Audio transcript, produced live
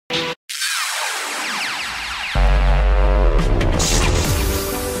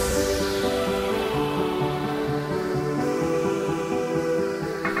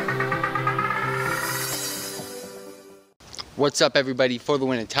What's up, everybody? For the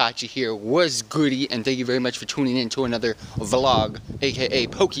win, Itachi here. Was goody, and thank you very much for tuning in to another vlog, aka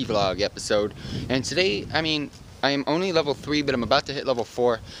Poke Vlog episode. And today, I am only level 3, but I'm about to hit level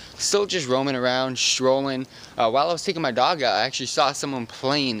 4. Still just roaming around, strolling. While I was taking my dog out, I actually saw someone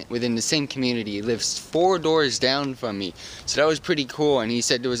playing within the same community. He lives 4 doors down from me, so that was pretty cool. And he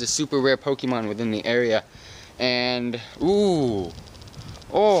said there was a super rare Pokemon within the area. And ooh,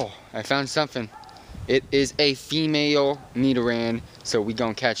 oh, I found something. It is a female Nidoran, so we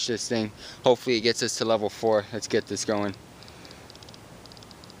gonna catch this thing. Hopefully it gets us to level 4. Let's get this going.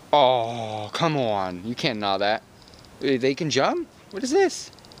 Oh, come on. You can't gnaw that. They can jump? What is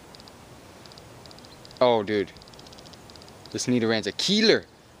this? Oh, dude. This Nidoran's a killer.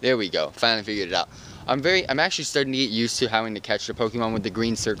 There we go. Finally figured it out. I'm actually starting to get used to having to catch the Pokemon with the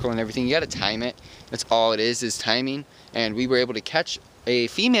green circle and everything. You gotta time it. That's all it is timing. And we were able to catch a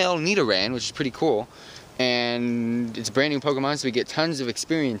female Nidoran, which is pretty cool. And it's a brand new Pokemon, so we get tons of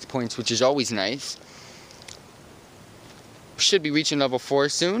experience points, which is always nice. Should be reaching level 4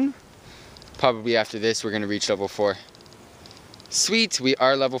 soon. Probably after this, we're going to reach level 4. Sweet, we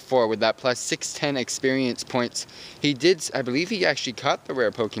are level 4 with that plus 610 experience points. I believe he actually caught the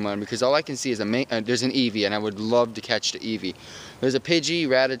rare Pokemon, because all I can see is there's an Eevee, and I would love to catch the Eevee. There's a Pidgey,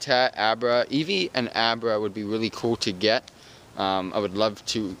 Rattata, Abra. Eevee and Abra would be really cool to get. I would love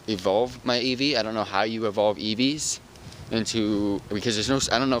to evolve my Eevee. I don't know how you evolve Eevees because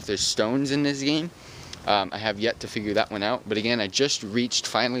I don't know if there's stones in this game. I have yet to figure that one out. But again, I just reached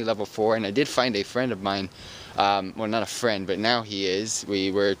finally level 4, and I did find a friend of mine. Well, not a friend, but now he is.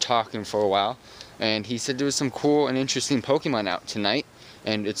 We were talking for a while, and he said there was some cool and interesting Pokemon out tonight.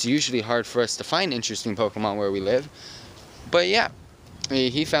 And it's usually hard for us to find interesting Pokemon where we live. But yeah,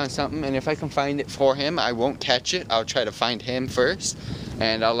 he found something, and if I can find it for him, I won't catch it. I'll try to find him first,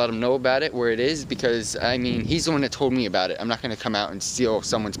 and I'll let him know about it, where it is, because, he's the one that told me about it. I'm not going to come out and steal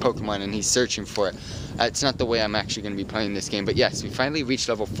someone's Pokemon and he's searching for it. It's not the way I'm actually going to be playing this game. But yes, we finally reached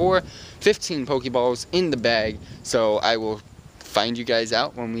level 4, 15 Pokeballs in the bag, so I will find you guys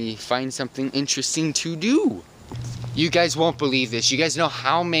out when we find something interesting to do. You guys won't believe this. You guys know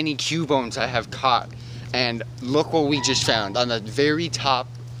how many Cubones I have caught. And look what we just found on the very top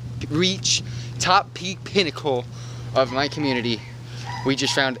peak pinnacle of my community. We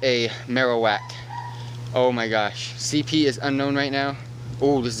just found a Marowak. Oh my gosh. CP is unknown right now.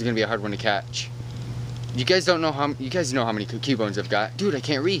 Oh, this is gonna be a hard one to catch. You guys know how many Cubones I've got. Dude, I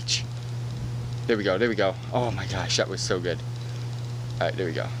can't reach. There we go, there we go. Oh my gosh, that was so good. Alright, there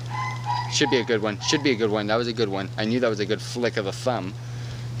we go. Should be a good one. Should be a good one. That was a good one. I knew that was a good flick of the thumb.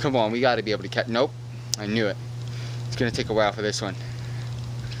 Come on, we gotta be able to catch. Nope. I knew it. It's gonna take a while for this one.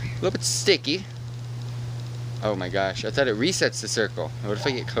 A little bit sticky. Oh my gosh, I thought it resets the circle. What if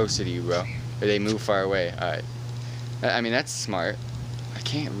I get closer to you, bro? Or they move far away? Alright. That's smart. I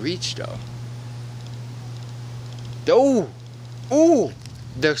can't reach, though. Oh! Oh!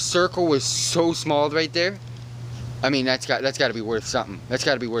 The circle was so small right there. That's got to be worth something. That's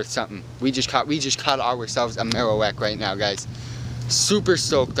got to be worth something. We just caught ourselves a Marowak right now, guys. Super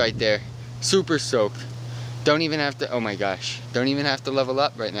stoked right there. Super stoked. Don't even have to, oh my gosh. Don't even have to level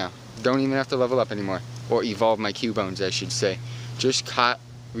up right now. Don't even have to level up anymore. Or evolve my Cubones, I should say.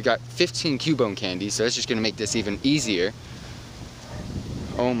 We got 15 Cubone candies, so that's just going to make this even easier.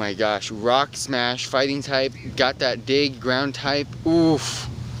 Oh my gosh. Rock Smash, fighting type. Got that dig, ground type. Oof.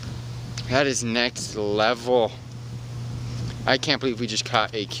 That is next level. I can't believe we just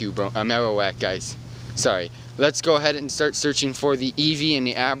caught a Marowak, guys. Sorry. Let's go ahead and start searching for the Eevee and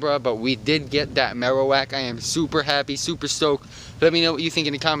the Abra, but we did get that Marowak. I am super happy, super stoked. Let me know what you think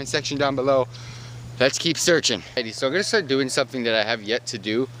in the comment section down below. Let's keep searching. Alrighty, so I'm going to start doing something that I have yet to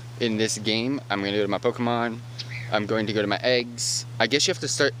do in this game. I'm going to go to my Pokemon. I'm going to go to my eggs. I guess you have to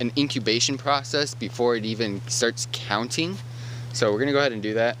start an incubation process before it even starts counting. So we're going to go ahead and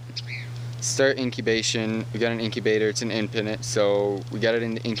do that. Start incubation. We got an incubator. It's an infinite, so we got it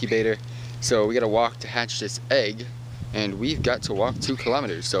in the incubator. So we gotta walk to hatch this egg, and we've got to walk 2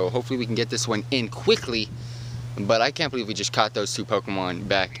 kilometers. So hopefully we can get this one in quickly, but I can't believe we just caught those 2 Pokemon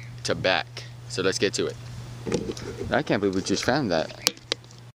back to back. So let's get to it. I can't believe we just found that.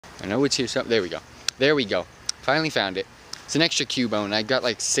 I know it's here something. There we go. There we go. Finally found it. It's an extra Cubone. I got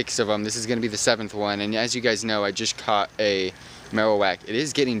like 6 of them. This is gonna be the 7th one, and as you guys know, I just caught a Marowak. It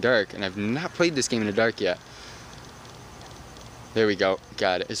is getting dark, and I've not played this game in the dark yet. There we go.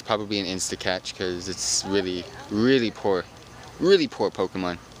 Got it. It's probably an insta-catch because it's really, really poor. Really poor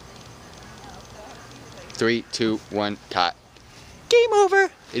Pokemon. 3, 2, 1, caught. Game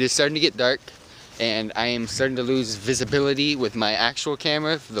over! It is starting to get dark, and I am starting to lose visibility with my actual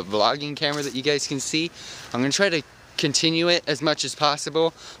camera, the vlogging camera that you guys can see. I'm going to try to continue it as much as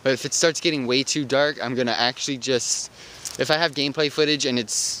possible, but if it starts getting way too dark, I'm gonna actually just, if I have gameplay footage and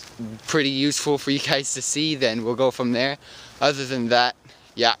it's pretty useful for you guys to see, then we'll go from there. Other than that,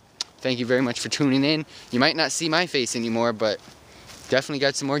 yeah, thank you very much for tuning in. You might not see my face anymore, but definitely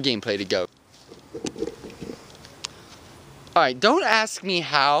got some more gameplay to go. Alright, don't ask me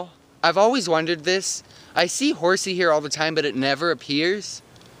how. I've always wondered this. I see Horsey here all the time, but it never appears.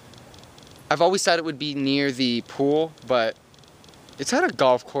 I've always thought it would be near the pool, but it's at a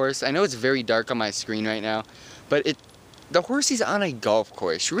golf course. I know it's very dark on my screen right now, but the Horsey's on a golf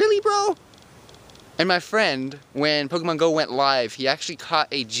course. Really, bro? And my friend, when Pokemon Go went live, he actually caught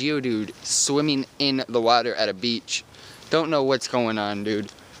a Geodude swimming in the water at a beach. Don't know what's going on,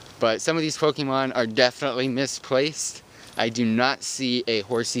 dude. But some of these Pokemon are definitely misplaced. I do not see a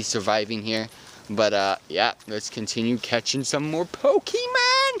Horsey surviving here. But yeah, let's continue catching some more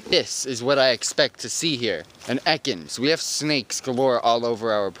Pokemon. This is what I expect to see here. An Ekans. We have snakes galore all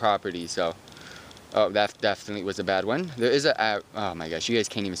over our property, so. Oh, that definitely was a bad one. There is a, oh my gosh, you guys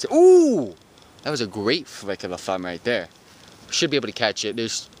can't even see. Ooh! That was a great flick of the thumb right there. Should be able to catch it.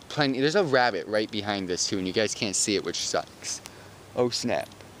 There's plenty, there's a rabbit right behind this too, and you guys can't see it, which sucks. Oh snap.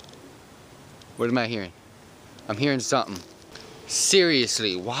 What am I hearing? I'm hearing something.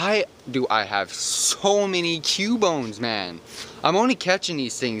 Seriously, why do I have so many Cubones, man? I'm only catching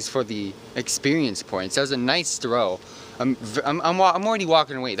these things for the experience points. That was a nice throw. I'm already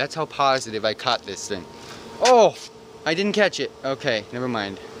walking away. That's how positive I caught this thing. Oh, I didn't catch it. Okay, never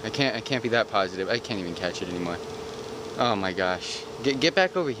mind. I can't be that positive. I can't even catch it anymore. Oh my gosh. Get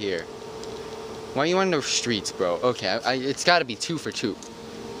back over here. Why are you on the streets, bro? Okay, it's got to be 2 for 2.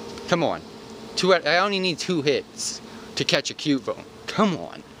 Come on. I only need 2 hits to catch a Cubone. Come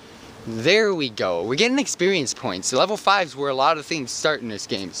on. There we go. We're getting experience points. Level 5's where a lot of things start in this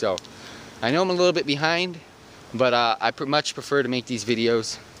game, so I know I'm a little bit behind, but I much prefer to make these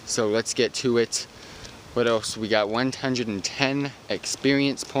videos, so let's get to it. What else? We got 110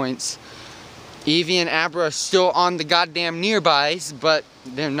 experience points. Eevee and Abra are still on the goddamn nearbys, but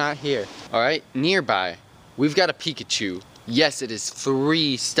they're not here. Alright, nearby, we've got a Pikachu. Yes, it is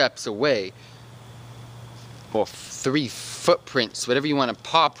 3 steps away. Well, 3 footprints, whatever you want to,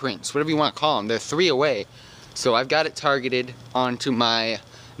 paw prints, whatever you want to call them. They're 3 away. So I've got it targeted onto my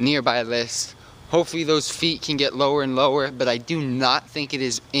nearby list. Hopefully those feet can get lower and lower, but I do not think it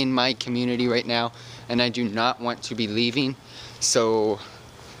is in my community right now, and I do not want to be leaving. So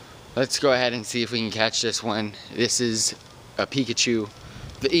let's go ahead and see if we can catch this one. This is a Pikachu.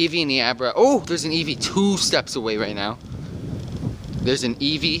 The Eevee and the Abra. Oh, there's an Eevee 2 steps away right now. There's an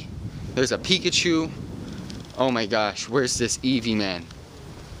Eevee. There's a Pikachu. Oh my gosh, where's this Eevee, man?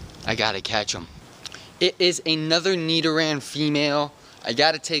 I gotta catch him. It is another Nidoran female. I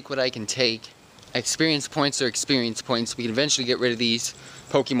gotta take what I can take. Experience points are experience points. We can eventually get rid of these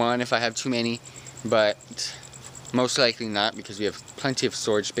Pokemon if I have too many, but most likely not, because we have plenty of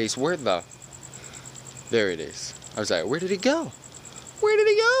storage space. Where the? There it is. I was like, where did it go? Where did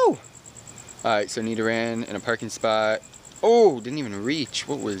it go? Alright, so Nidoran in a parking spot. Oh, didn't even reach.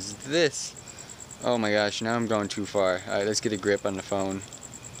 What was this? Oh my gosh, now I'm going too far. Alright, let's get a grip on the phone.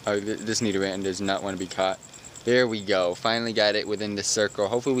 Oh, this Nidoran does not want to be caught. There we go. Finally got it within the circle.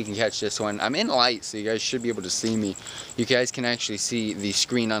 Hopefully we can catch this one. I'm in light, so you guys should be able to see me. You guys can actually see the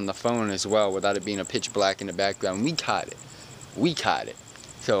screen on the phone as well without it being a pitch black in the background. We caught it. We caught it.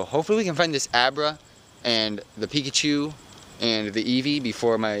 So hopefully we can find this Abra and the Pikachu and the Eevee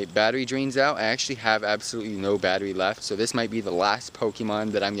before my battery drains out. I actually have absolutely no battery left, so this might be the last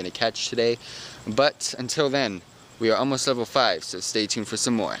Pokemon that I'm going to catch today. But until then, we are almost level 5, so stay tuned for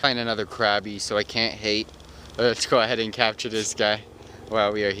some more. Find another Krabby, so I can't hate. Let's go ahead and capture this guy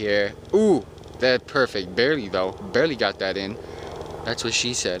while we are here. Ooh, that's perfect. Barely though. Barely got that in. That's what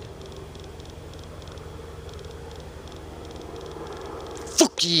she said.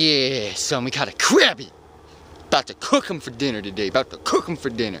 Fuck yeah, son, we caught a Krabby. About to cook him for dinner today. About to cook him for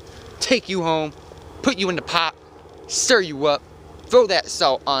dinner. Take you home, put you in the pot, stir you up, throw that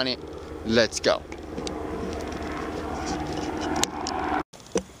salt on it. Let's go.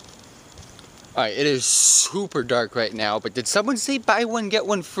 Alright, it is super dark right now, but did someone say buy one get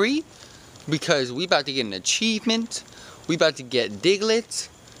one free? Because we about to get an achievement, we about to get Diglett,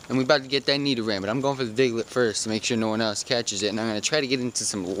 and we about to get that Nidoran, but I'm going for the Diglett first to make sure no one else catches it, and I'm going to try to get into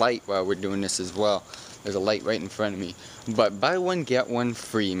some light while we're doing this as well. There's a light right in front of me. But buy one get one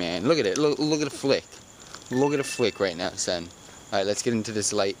free, man. Look at it, look at the flick. Look at the flick right now, son. Alright, let's get into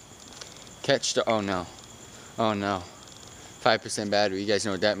this light. Catch the, oh no. Oh no. 5% battery, you guys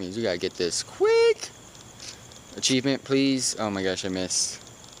know what that means. We gotta get this quick. Achievement, please. Oh my gosh, I missed.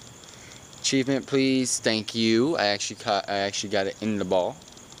 Achievement, please. Thank you. I actually got it in the ball.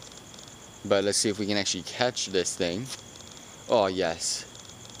 But let's see if we can actually catch this thing. Oh, yes.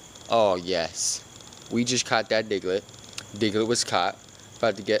 Oh, yes. We just caught that Diglett. Diglett was caught.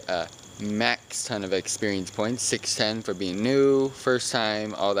 About to get a max ton of experience points. 610 for being new. First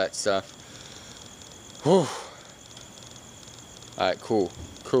time. All that stuff. Whew. Alright, cool.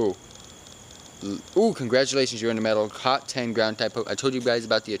 Cool. Ooh, congratulations. You're in the medal. Caught 10 ground type. I told you guys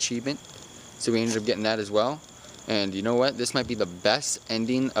about the achievement. So we ended up getting that as well. And you know what? This might be the best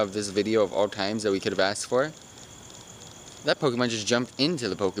ending of this video of all times that we could have asked for. That Pokemon just jumped into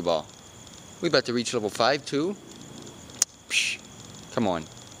the Pokeball. We about to reach level 5 too. Psh, come on.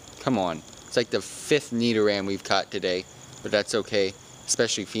 Come on. It's like the 5th Nidoran we've caught today. But that's okay.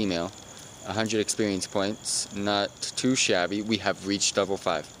 Especially female. 100 experience points. Not too shabby. We have reached level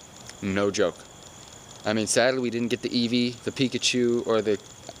 5. No joke. I mean, sadly we didn't get the Eevee, the Pikachu, or the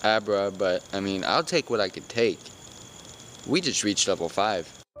Abra, but I mean, I'll take what I could take. We just reached level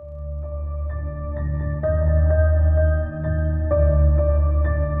 5.